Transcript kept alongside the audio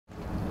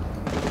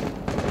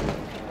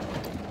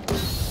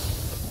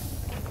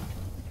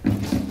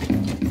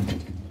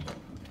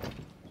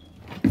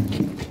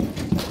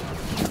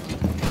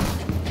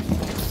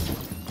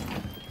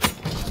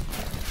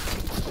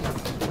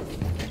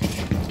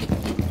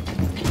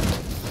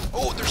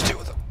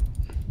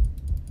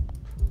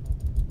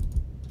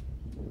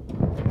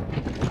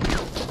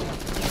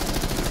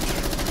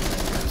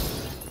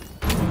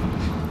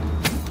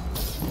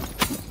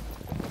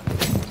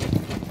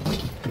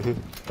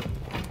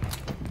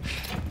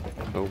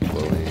No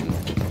bullying.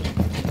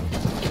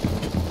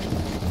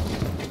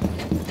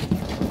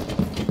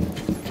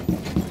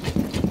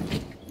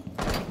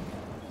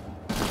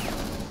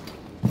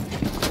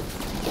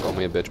 Call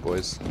me a bitch,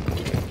 boys.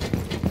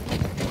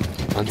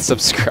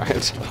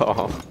 Unsubscribed.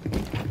 Oh.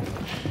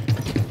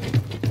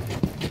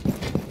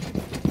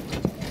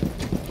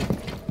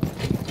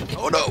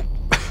 Oh no!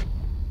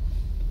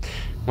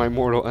 My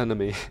mortal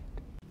enemy.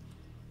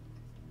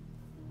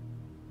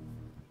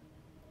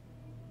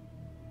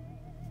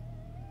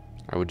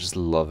 I would just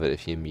love it if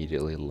he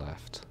immediately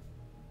left.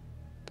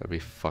 That'd be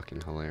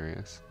fucking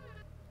hilarious.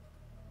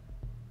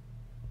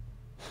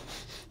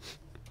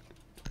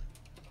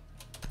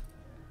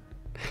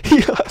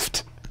 He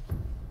left!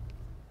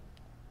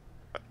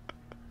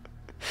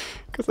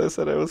 Because I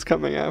said I was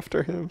coming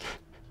after him.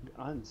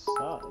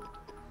 Unsub?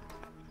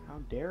 How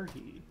dare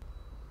he?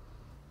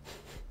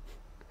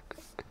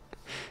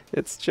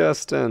 It's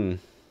Justin.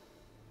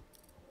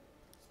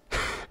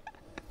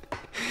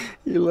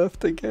 He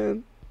left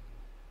again.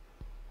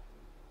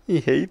 He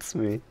hates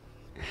me.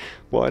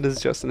 Why does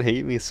Justin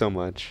hate me so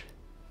much?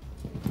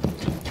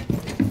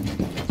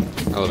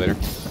 Elevator.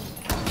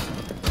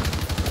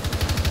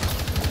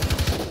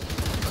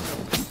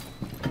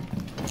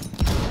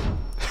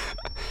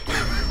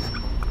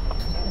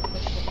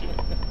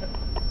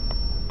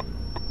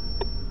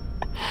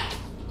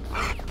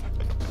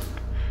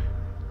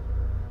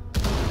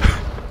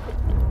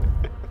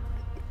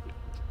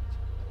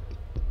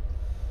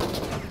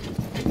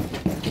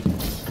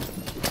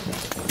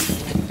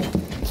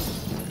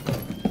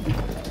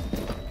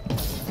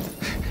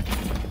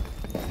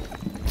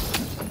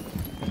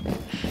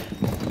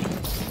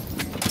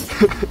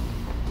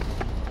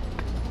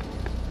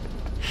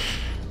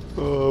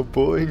 Oh,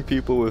 bullying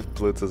people with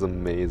Blitz is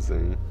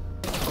amazing.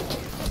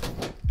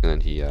 And then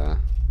he, oh.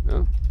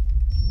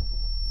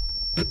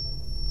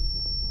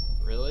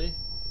 Really?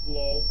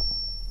 Lol.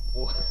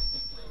 What?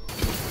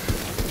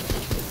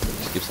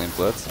 Just keep saying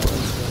Blitz.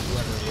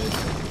 Whoever he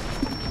is.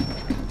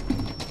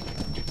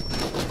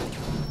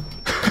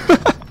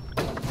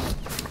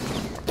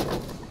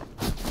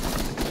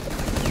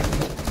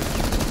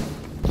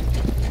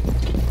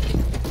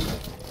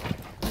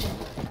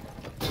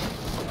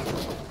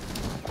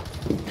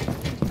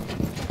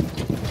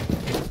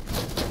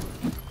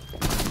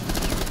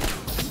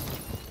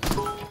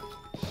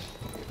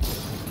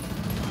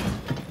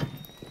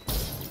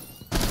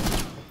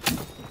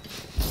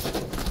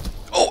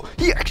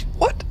 He actually,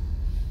 what?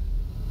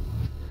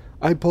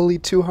 I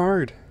bullied too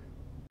hard.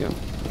 Yeah.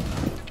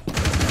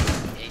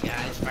 Hey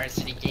guys,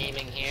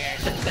 VarsityGaming here.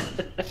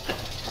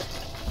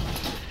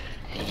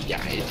 Hey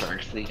guys,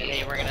 VarsityGaming.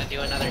 Today we're gonna do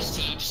another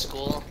siege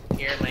school.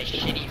 Here are my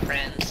shitty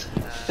friends.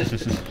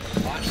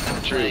 Watch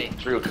them play.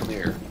 Drew, come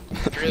here.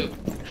 Drew,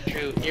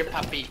 here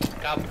puppy,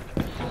 come,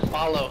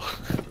 follow.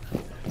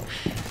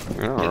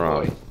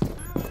 Alright.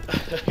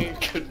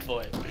 Good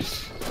boy.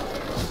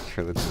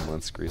 You're the 2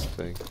 months grease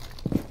pig.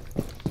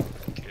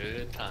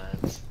 Good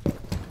times.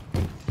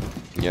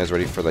 You guys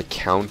ready for the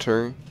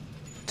counter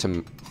to...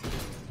 You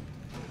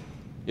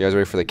guys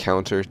ready for the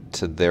counter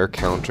to their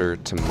counter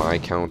to my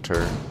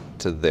counter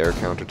to their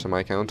counter to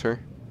my counter?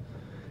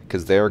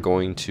 Because they are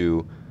going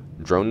to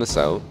drone this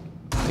out,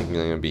 thinking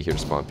they're going to be here to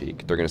spawn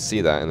peek. They're going to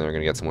see that and they're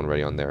going to get someone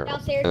ready on there.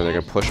 And then they're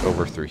going to push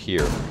over through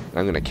here. And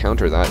I'm going to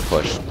counter that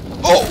push.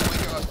 Oh my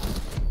god!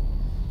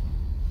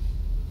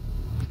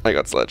 I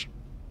got sledge.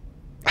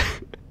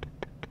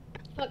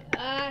 Fuck,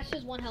 it's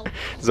just one health.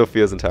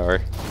 Zophia's in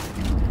tower.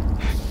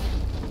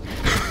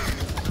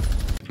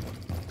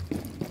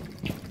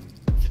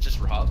 Is it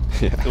just Rob?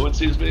 Yeah. No one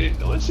sees me.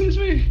 No one sees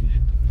me.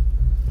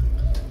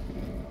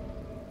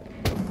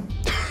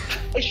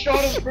 I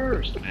shot him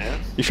first, man.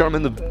 You shot him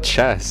in the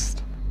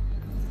chest.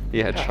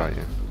 He headshot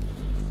you.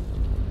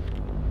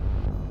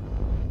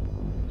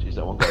 Jeez,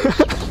 that one guy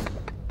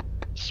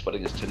was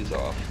sweating his titties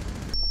off.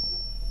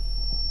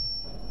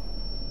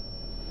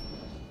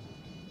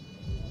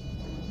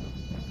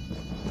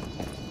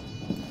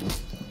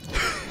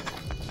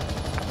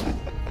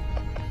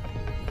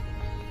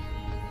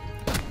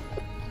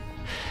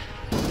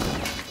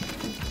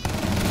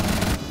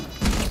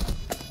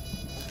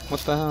 What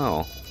the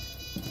hell?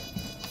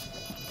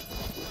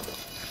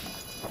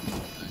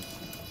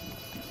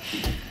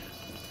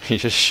 He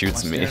just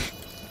shoots me.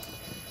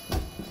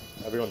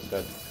 Everyone's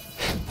dead.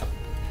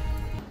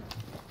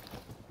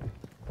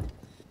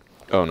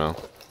 Oh no.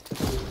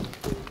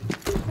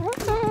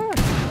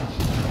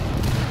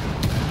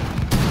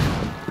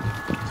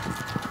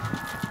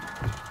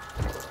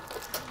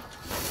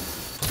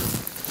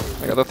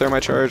 I got the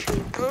thermite charge.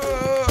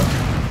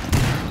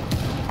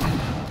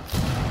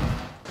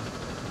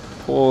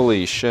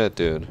 Holy shit,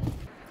 dude.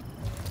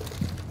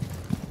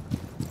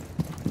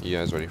 You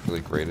guys ready for the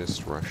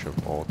greatest rush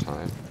of all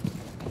time?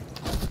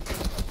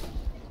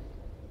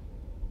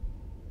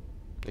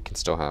 It can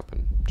still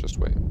happen. Just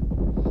wait.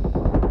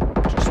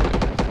 Just wait.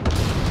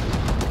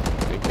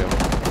 Thank you.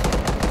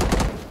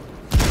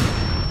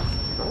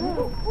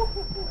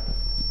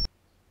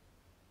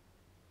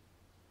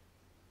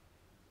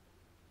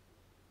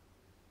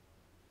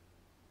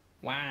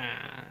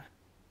 Wow.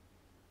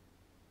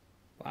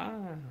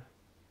 Wow.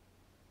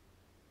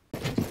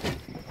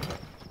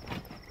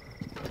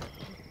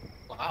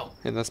 Wow.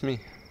 Hey, that's me.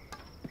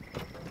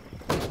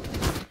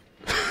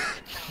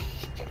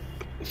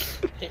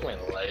 Hate my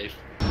life.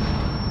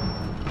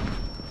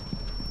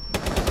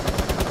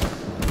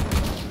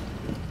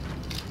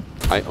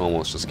 I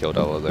almost just killed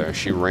Ella there.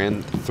 She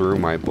ran through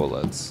my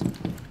bullets.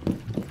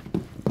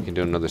 You can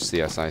do another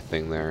CSI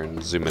thing there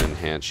and zoom in and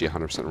hand. She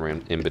 100%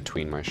 ran in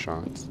between my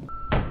shots.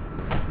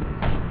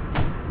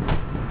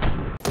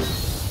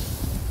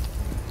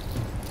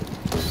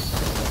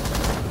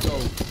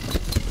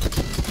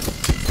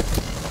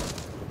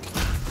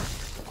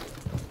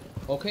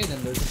 Okay,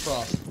 then there's a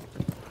frost.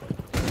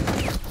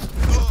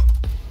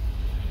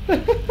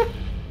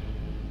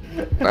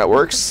 That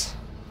works.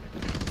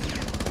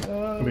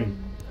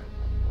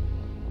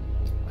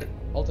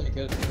 I'll take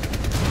it.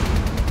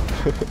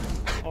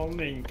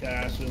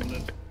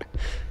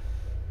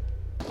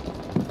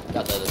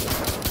 Got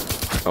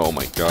that. Oh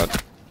my god.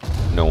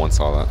 No one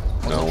saw that.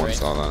 No Also one great.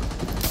 saw that.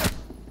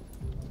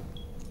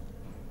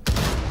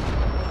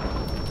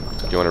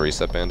 You want to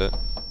reset, Bandit?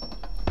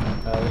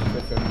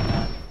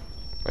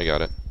 I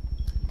got it.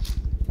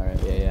 Alright,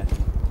 yeah.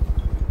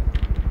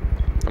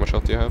 How much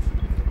health do you have?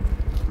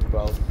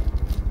 12.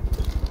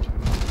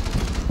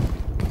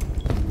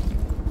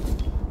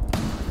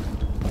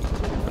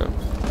 Oh.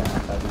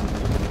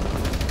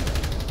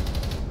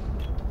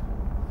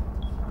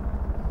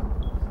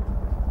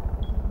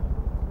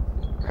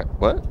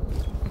 What?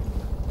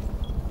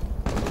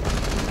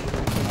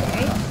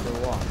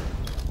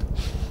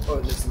 Oh,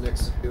 this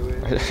next to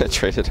it. I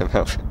traded him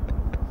out.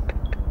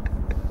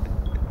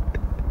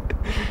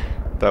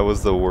 That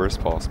was the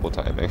worst possible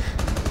timing.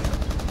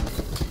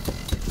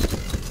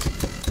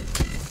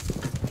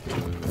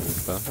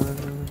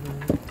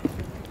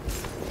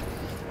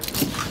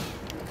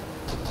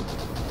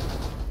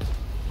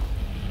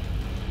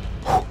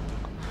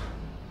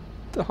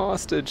 The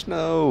hostage,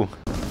 no!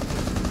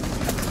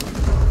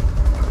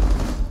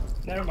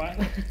 Never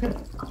mind.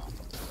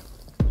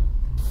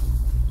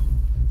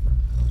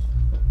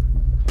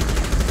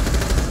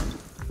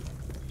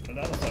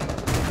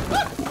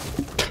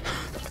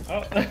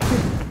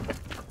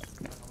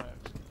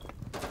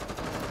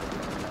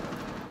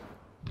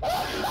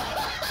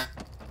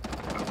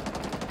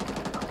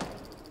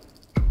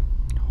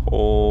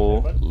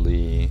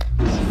 Holy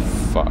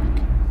fuck.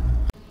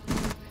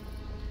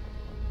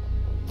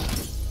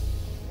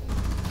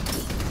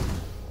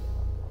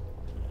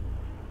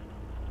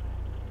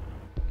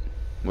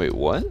 Wait,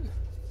 what?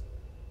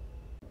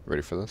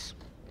 Ready for this?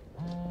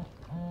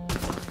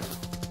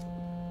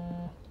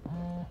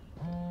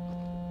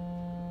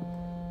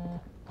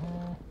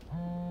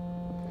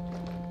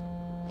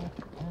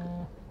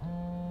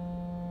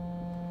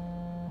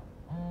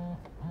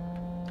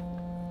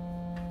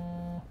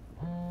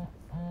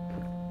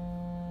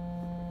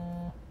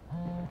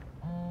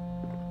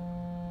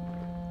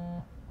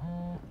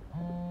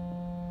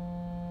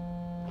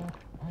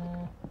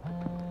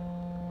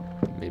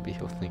 Maybe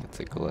he'll think it's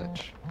a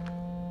glitch.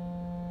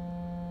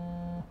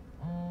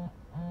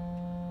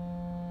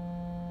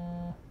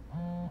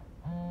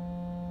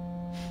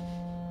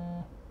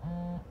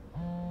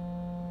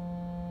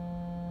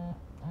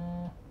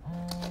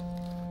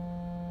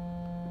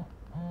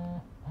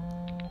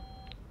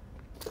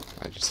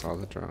 I just saw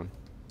the drone.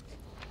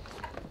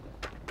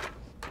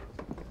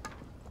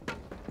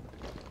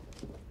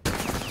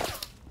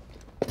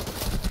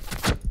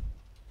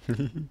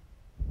 I'm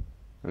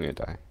gonna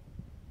die.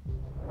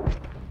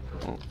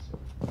 Oh.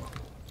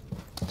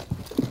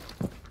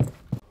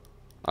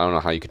 I don't know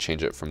how you could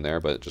change it from there,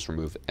 but just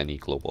remove any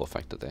global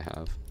effect that they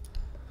have.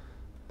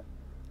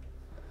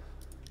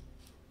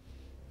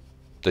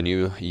 The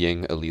new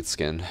Ying Elite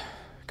skin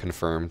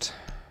confirmed.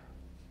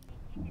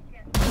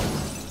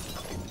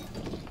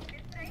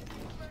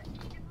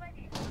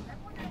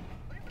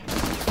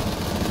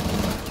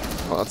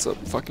 Oh, that's a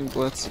fucking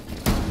blitz.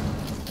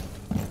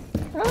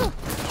 Ah!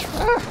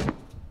 Ah!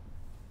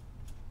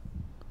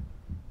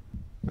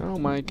 Oh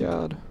my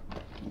god.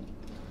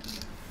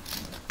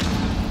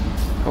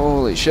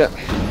 Holy shit.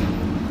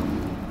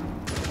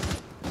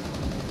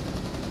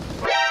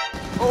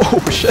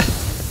 Oh shit!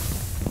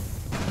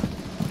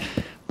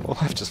 Well,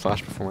 life just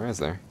flashed before my eyes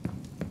there.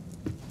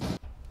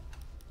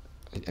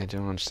 I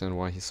don't understand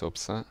why he's so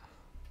upset.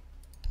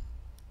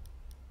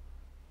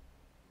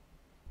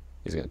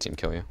 He's gonna team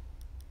kill you.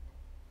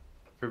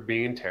 For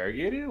being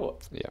interrogated?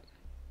 What? Yeah.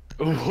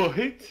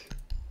 What?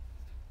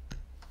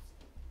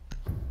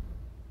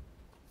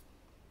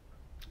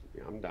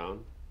 Yeah, I'm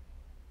down.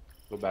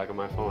 Go back on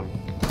my phone.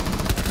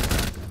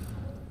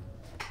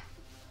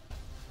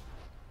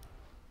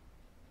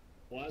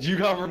 What? You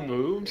got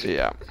removed?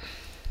 Yeah.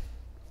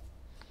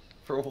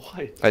 For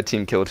what? I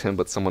team killed him,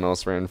 but someone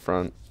else ran in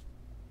front.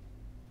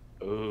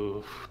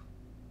 Ooh.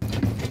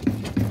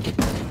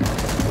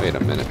 Wait a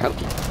minute.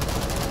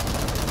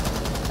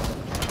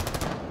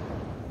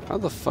 How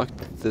the fuck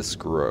did this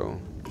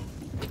grow?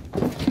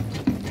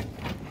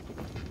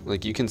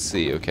 Like, you can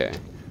see, okay.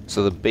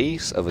 So the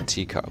base of a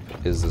teacup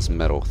is this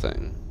metal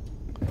thing.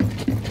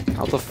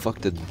 How the fuck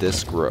did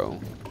this grow?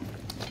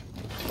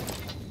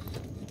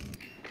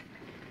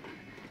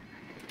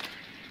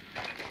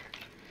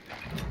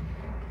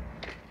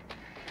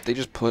 They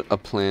just put a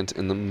plant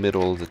in the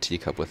middle of the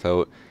teacup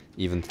without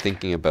even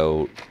thinking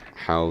about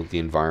how the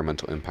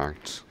environmental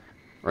impact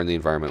or the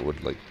environment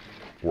would like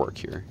work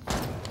here.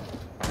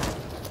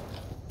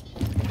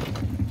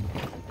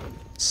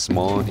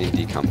 Small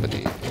indie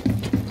company.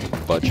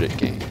 Budget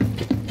game.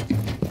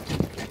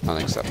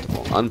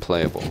 Unacceptable.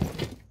 Unplayable.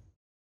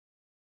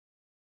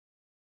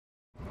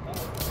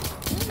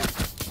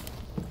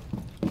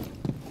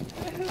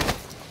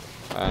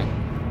 Bye.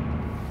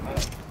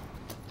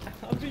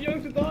 I'm too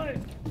young to die.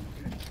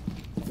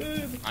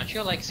 Dude. Aren't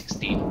you like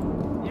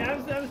 16?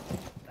 Yeah,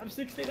 I'm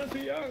 16. I'm too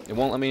young. It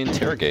won't let me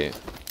interrogate.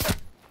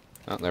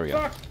 Oh, there we go.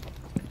 Fuck.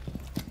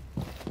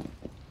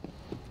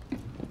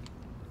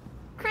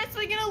 Chris,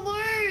 we're gonna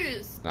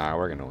lose! Nah,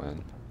 we're gonna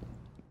win.